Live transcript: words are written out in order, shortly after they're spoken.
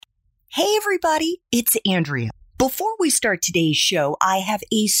Hey everybody, it's Andrea. Before we start today's show, I have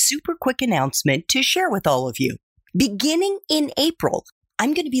a super quick announcement to share with all of you. Beginning in April,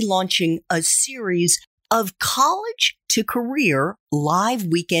 I'm going to be launching a series of college to career live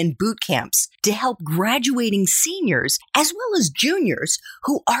weekend boot camps to help graduating seniors as well as juniors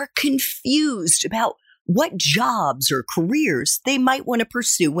who are confused about what jobs or careers they might want to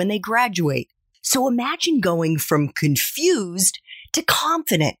pursue when they graduate. So imagine going from confused to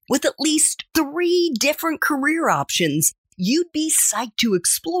confident with at least 3 different career options you'd be psyched to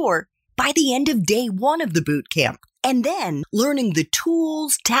explore by the end of day 1 of the boot camp. And then learning the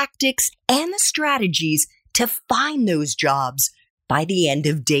tools, tactics, and the strategies to find those jobs by the end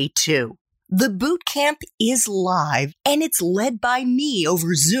of day 2. The boot camp is live and it's led by me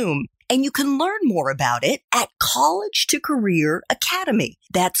over Zoom. And you can learn more about it at College to Career Academy.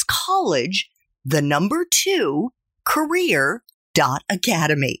 That's college, the number 2,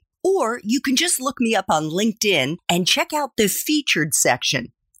 career.academy. Or you can just look me up on LinkedIn and check out the featured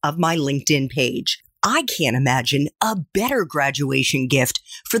section of my LinkedIn page. I can't imagine a better graduation gift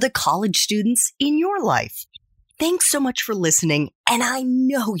for the college students in your life. Thanks so much for listening, and I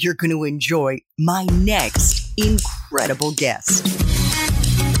know you're going to enjoy my next incredible guest.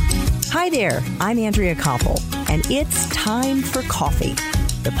 Hi there, I'm Andrea Koppel, and it's time for coffee.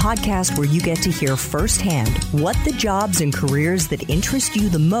 The podcast where you get to hear firsthand what the jobs and careers that interest you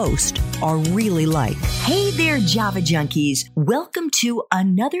the most are really like. Hey there, Java Junkies. Welcome to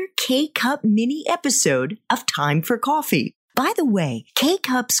another K-Cup mini episode of Time for Coffee. By the way,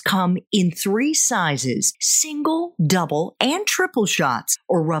 K-Cups come in 3 sizes, single, double, and triple shots,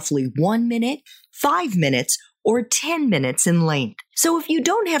 or roughly 1 minute, 5 minutes, or 10 minutes in length. So if you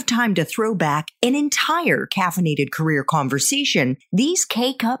don't have time to throw back an entire caffeinated career conversation, these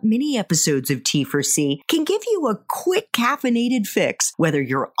K-Cup mini episodes of T4C can give you a quick caffeinated fix, whether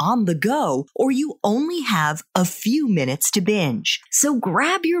you're on the go or you only have a few minutes to binge. So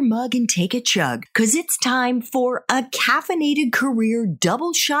grab your mug and take a chug, because it's time for a caffeinated career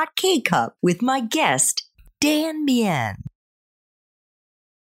double shot K-Cup with my guest, Dan Mian.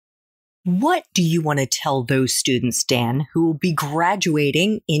 What do you want to tell those students, Dan, who will be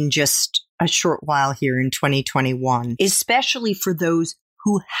graduating in just a short while here in 2021, especially for those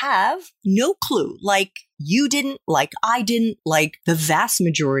who have no clue, like you didn't, like I didn't, like the vast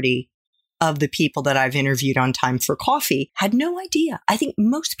majority of the people that I've interviewed on Time for Coffee had no idea. I think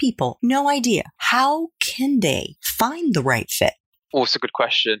most people, no idea. How can they find the right fit? Also a good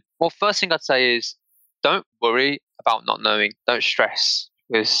question. Well, first thing I'd say is don't worry about not knowing. Don't stress,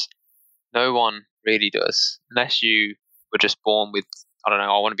 because no one really does, unless you were just born with, I don't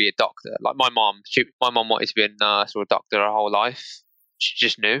know, I want to be a doctor. Like my mom wanted to be a nurse or a doctor her whole life. She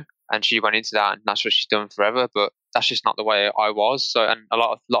just knew, and she went into that, and that's what she's done forever. But that's just not the way I was. So, and a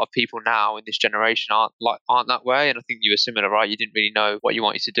lot of people now in this generation aren't that way. And I think you were similar, right? You didn't really know what you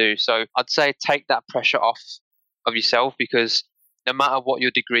wanted to do. So I'd say take that pressure off of yourself, because no matter what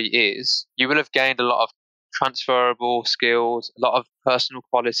your degree is, you will have gained a lot of transferable skills, a lot of personal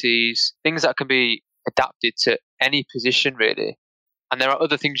qualities, things that can be adapted to any position really. And there are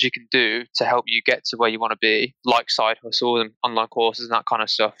other things you can do to help you get to where you want to be, like side hustles and online courses and that kind of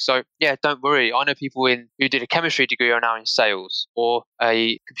stuff. So yeah, don't worry. I know people who did a chemistry degree who are now in sales, or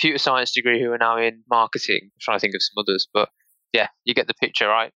a computer science degree who are now in marketing. I'm trying to think of some others, but yeah, you get the picture,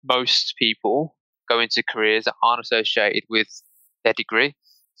 right? Most people go into careers that aren't associated with their degree.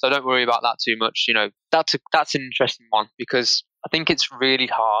 So don't worry about that too much. You know, that's an interesting one, because I think it's really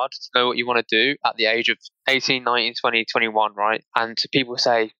hard to know what you want to do at the age of 18, 19, 20, 21, right? And people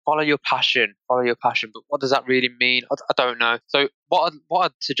say, follow your passion. But what does that really mean? I don't know. So what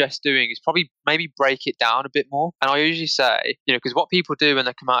I'd suggest doing is probably maybe break it down a bit more. And I usually say, because what people do when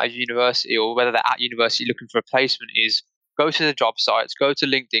they come out of university, or whether they're at university looking for a placement, is go to the job sites, go to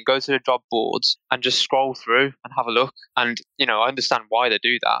LinkedIn, go to the job boards, and just scroll through and have a look. And, I understand why they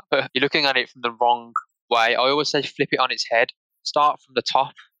do that, but you're looking at it from the wrong way. I always say flip it on its head. Start from the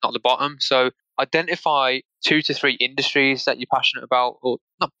top, not the bottom. So identify 2 to 3 industries that you're passionate about, or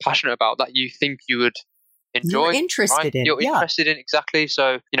not passionate about, that you think you would enjoy. You're interested in. You're interested in, exactly.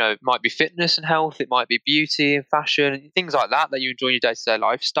 So, it might be fitness and health, it might be beauty and fashion, things like that you enjoy in your day-to-day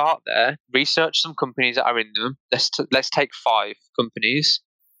life. Start there. Research some companies that are in them. Let's take 5 companies.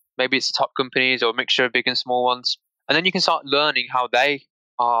 Maybe it's the top companies or a mixture of big and small ones. And then you can start learning how they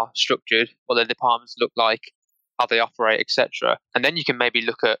are structured, what their departments look like, how they operate, etc. And then you can maybe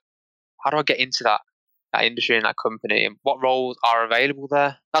look at, how do I get into that industry and that company, and what roles are available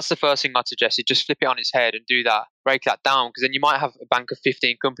there? That's the first thing I'd suggest. You just flip it on its head and do that, break that down, because then you might have a bank of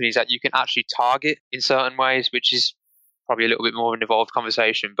 15 companies that you can actually target in certain ways, which is probably a little bit more of an involved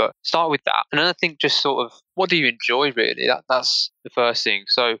conversation, but start with that. And then I think just sort of, what do you enjoy really? That's the first thing.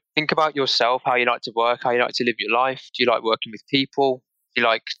 So think about yourself, how you like to work, how you like to live your life. Do you like working with people? Do you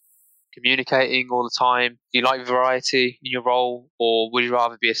like communicating all the time? Do you like variety in your role, or would you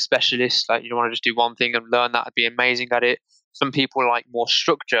rather be a specialist? Like, you don't want to just do one thing and learn that and be amazing at it. Some people like more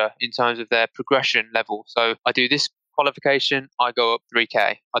structure in terms of their progression level. So I do this qualification, I go up 3K.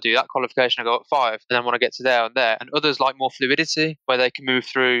 I do that qualification, I go up 5. And then when I get to there and there. And others like more fluidity, where they can move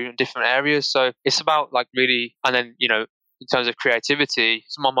through different areas. So it's about like really, and then, you know, in terms of creativity,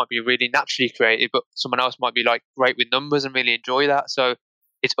 someone might be really naturally creative, but someone else might be like great with numbers and really enjoy that. So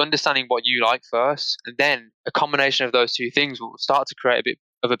it's understanding what you like first, and then a combination of those two things will start to create a bit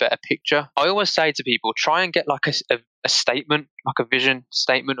of a better picture. I always say to people, try and get like a statement, like a vision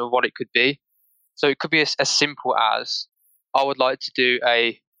statement of what it could be. So it could be as simple as, I would like to do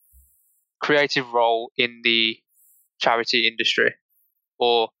a creative role in the charity industry,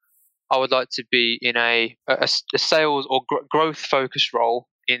 or I would like to be in a sales or growth focused role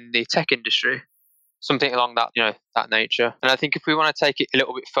in the tech industry. Something along that, you know, that nature. And I think if we want to take it a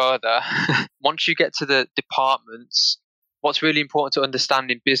little bit further, once you get to the departments, what's really important to understand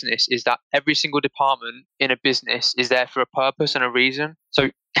in business is that every single department in a business is there for a purpose and a reason.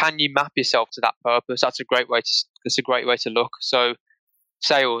 So can you map yourself to that purpose? That's a great way to look. So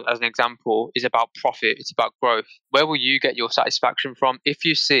sales, as an example, is about profit. It's about growth. Where will you get your satisfaction from? If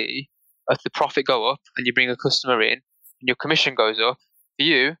you see the profit go up and you bring a customer in and your commission goes up, for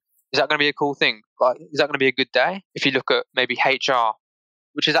you, is that going to be a cool thing? Like, is that going to be a good day? If you look at maybe HR,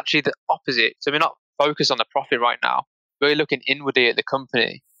 which is actually the opposite. So we're not focused on the profit right now. We're looking inwardly at the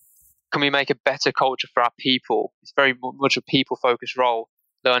company. Can we make a better culture for our people? It's very much a people-focused role.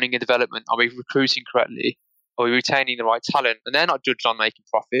 Learning and development. Are we recruiting correctly? Are we retaining the right talent? And they're not judged on making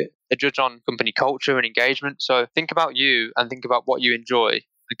profit. They're judged on company culture and engagement. So think about you and think about what you enjoy.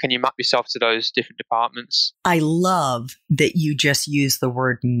 And can you map yourself to those different departments? I love that you just used the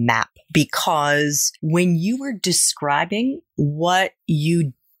word map, because when you were describing what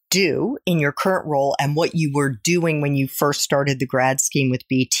you do in your current role and what you were doing when you first started the grad scheme with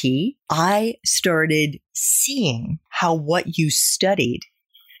BT, I started seeing how what you studied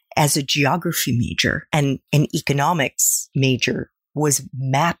as a geography major and an economics major was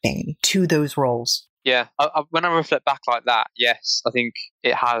mapping to those roles. Yeah, when I reflect back like that, yes, I think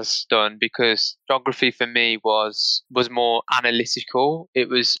it has done, because geography for me was more analytical. It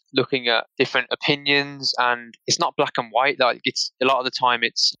was looking at different opinions, and it's not black and white. Like, it's a lot of the time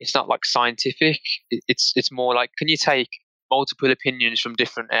it's not like scientific. It's more like, can you take multiple opinions from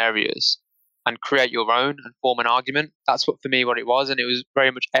different areas and create your own and form an argument? That's what it was, and it was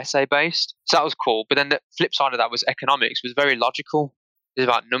very much essay based. So that was cool. But then the flip side of that was economics was very logical. It's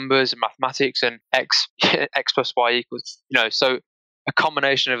about numbers and mathematics and x plus y equals, so a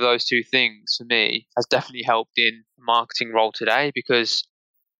combination of those two things for me has definitely helped in the marketing role today, because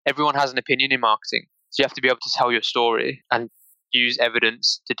everyone has an opinion in marketing. So you have to be able to tell your story and use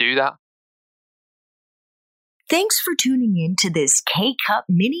evidence to do that. Thanks for tuning in to this K-Cup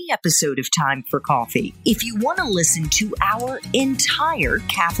mini episode of Time for Coffee. If you want to listen to our entire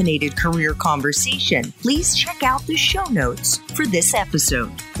caffeinated career conversation, please check out the show notes for this episode.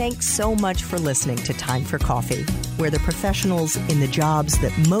 Thanks so much for listening to Time for Coffee, where the professionals in the jobs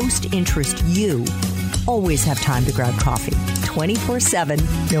that most interest you always have time to grab coffee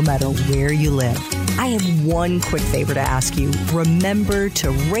 24/7, no matter where you live. I have one quick favor to ask you. Remember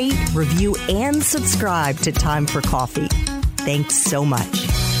to rate, review, and subscribe to Time for Coffee. Thanks so much.